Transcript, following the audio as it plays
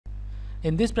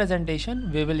In this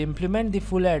presentation, we will implement the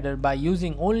full adder by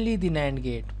using only the NAND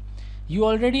gate. You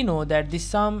already know that the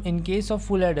sum in case of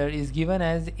full adder is given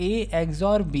as A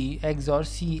XOR B XOR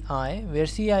Ci, where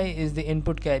Ci is the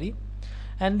input carry,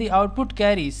 and the output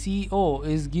carry Co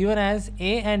is given as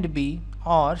A and B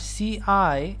or Ci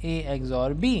A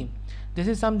XOR B. This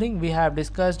is something we have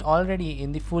discussed already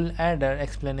in the full adder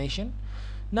explanation.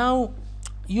 Now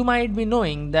you might be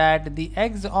knowing that the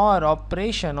XOR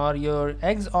operation or your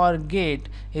XOR gate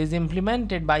is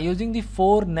implemented by using the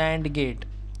 4 NAND gate.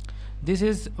 This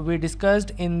is we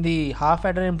discussed in the half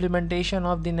adder implementation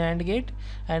of the NAND gate,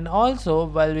 and also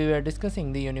while we were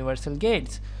discussing the universal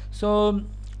gates. So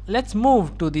let's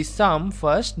move to the sum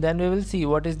first, then we will see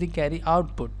what is the carry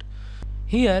output.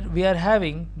 Here we are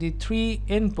having the 3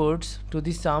 inputs to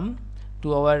the sum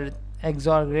to our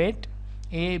XOR gate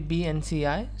A, B and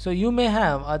Ci. So you may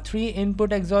have a 3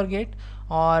 input XOR gate,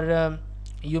 or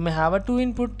you may have a 2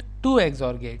 input 2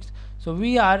 XOR gates. So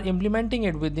we are implementing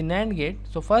it with the NAND gate.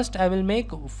 So first I will make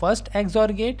first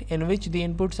XOR gate in which the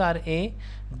inputs are A,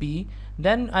 B.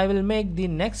 Then I will make the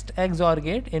next XOR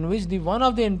gate in which the one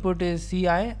of the input is Ci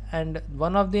and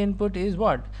one of the input is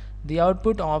what? The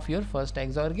output of your first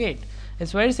XOR gate.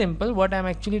 It's very simple. What I'm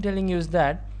actually telling you is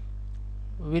that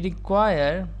we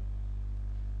require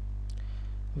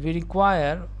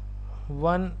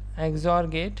one XOR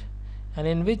gate, and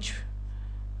in which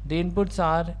the inputs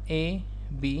are A,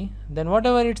 B, then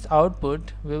whatever its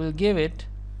output we will give it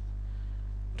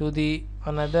to the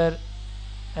another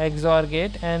XOR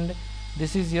gate, and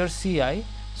this is your Ci.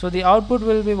 So the output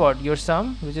will be what? Your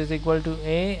sum, which is equal to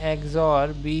A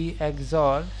XOR B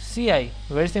XOR Ci.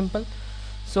 Very simple.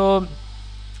 So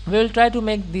we will try to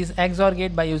make this XOR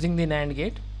gate by using the NAND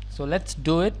gate. So let's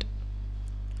do it.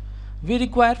 We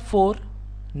require 4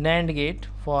 NAND gate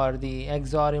for the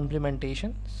XOR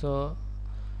implementation. So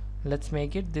let's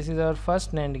make it. This is our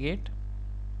first NAND gate.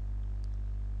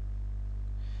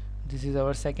 This is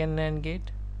our second NAND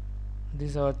gate.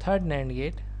 This is our third NAND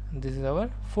gate. This is our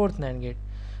fourth NAND gate.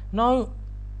 Now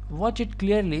watch it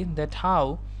clearly that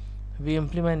how we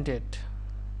implement it.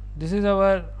 This is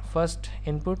our first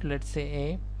input, let's say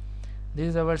A. This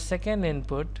is our second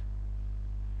input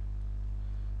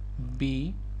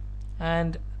B,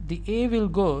 and the A will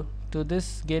go to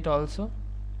this gate also,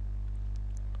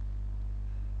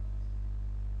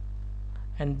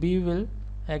 and B will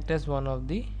act as one of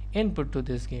the input to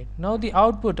this gate. Now the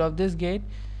output of this gate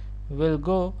will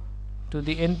go to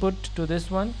the input to this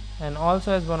one and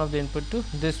also as one of the input to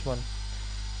this one.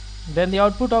 Then the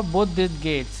output of both these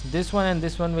gates, this one and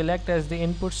this one, will act as the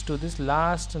inputs to this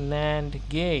last NAND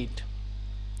gate.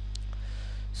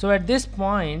 So at this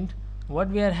point, what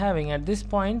we are having at this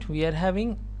point, we are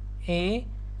having A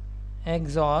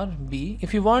XOR B.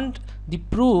 If you want the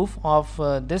proof of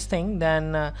this thing,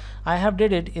 then I have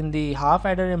did it in the half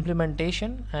adder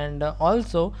implementation and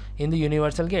also in the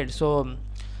universal gate. So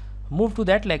move to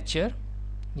that lecture,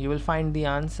 you will find the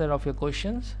answer of your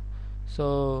questions.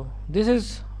 So this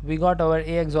is, we got our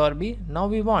A XOR B. Now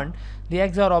we want the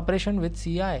XOR operation with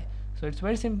Ci. So it's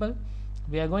very simple.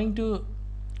 We are going to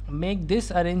make this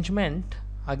arrangement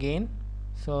again.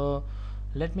 So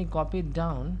let me copy it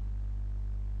down.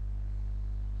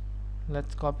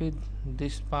 Let's copy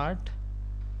this part,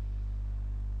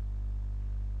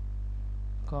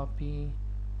 copy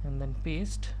and then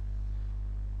paste,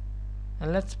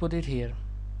 and let's put it here.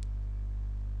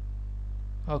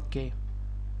 Okay,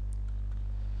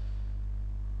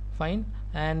 fine.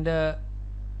 And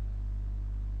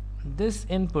this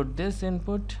input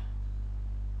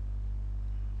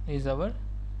is our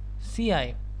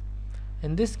Ci.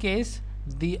 In this case,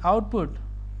 the output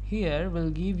here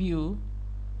will give you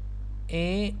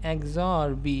A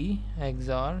XOR B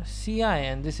XOR Ci,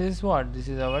 and this is what? This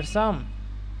is our sum.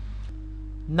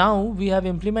 Now we have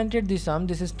implemented the sum.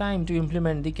 This is time to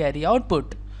implement the carry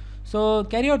output. So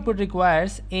carry output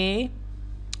requires A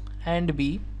and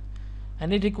B,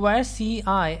 and it requires Ci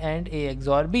and A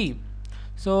XOR B.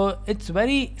 So it's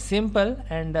very simple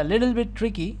and a little bit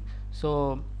tricky.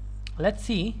 So let's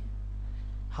see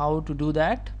how to do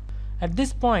that. At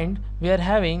this point we are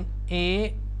having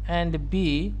A and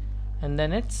B and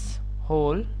then its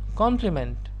whole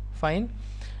complement. Fine.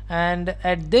 And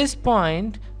at this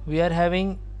point we are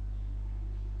having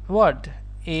what?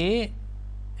 A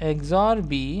XOR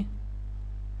B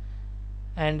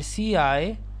and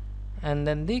Ci and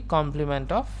then the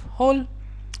complement of whole.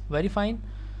 Very fine.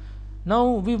 Now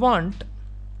we want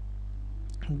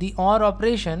the OR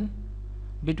operation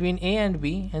between A and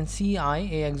B and Ci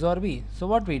A XOR B. So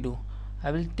what we do?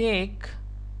 I will take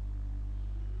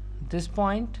this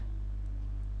point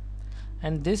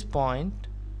and this point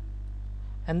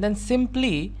and then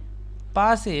simply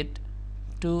pass it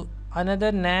to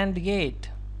another NAND gate.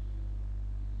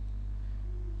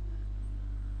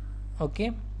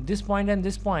 Okay, this point and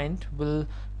this point will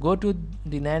go to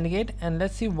the NAND gate, and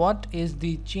let's see what is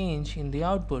the change in the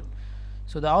output.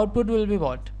 So the output will be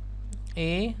what?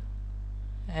 A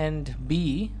and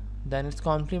B, then its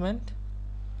complement.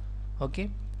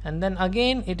 Okay, and then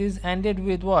again it is ended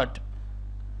with what?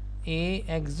 A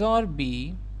XOR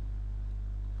B,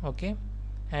 okay,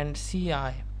 and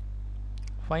CI.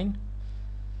 Fine.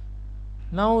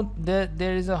 Now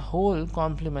there is a whole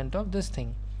complement of this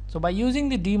thing. So by using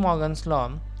the De Morgan's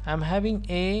law, I am having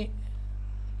A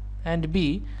and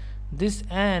B. This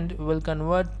AND will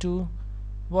convert to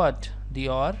what? The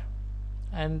OR,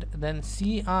 and then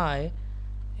CI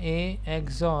A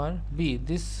XOR B.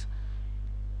 This,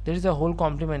 there is a whole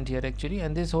complement here actually,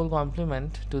 and this whole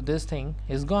complement to this thing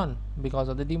is gone because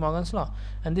of the De Morgan's law,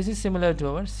 and this is similar to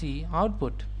our C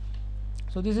output.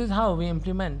 So this is how we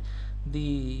implement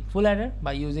the full adder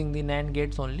by using the NAND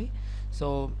gates only.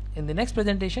 So in the next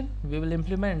presentation we will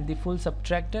implement the full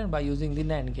subtractor by using the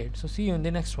NAND gate. So see you in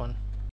the next one.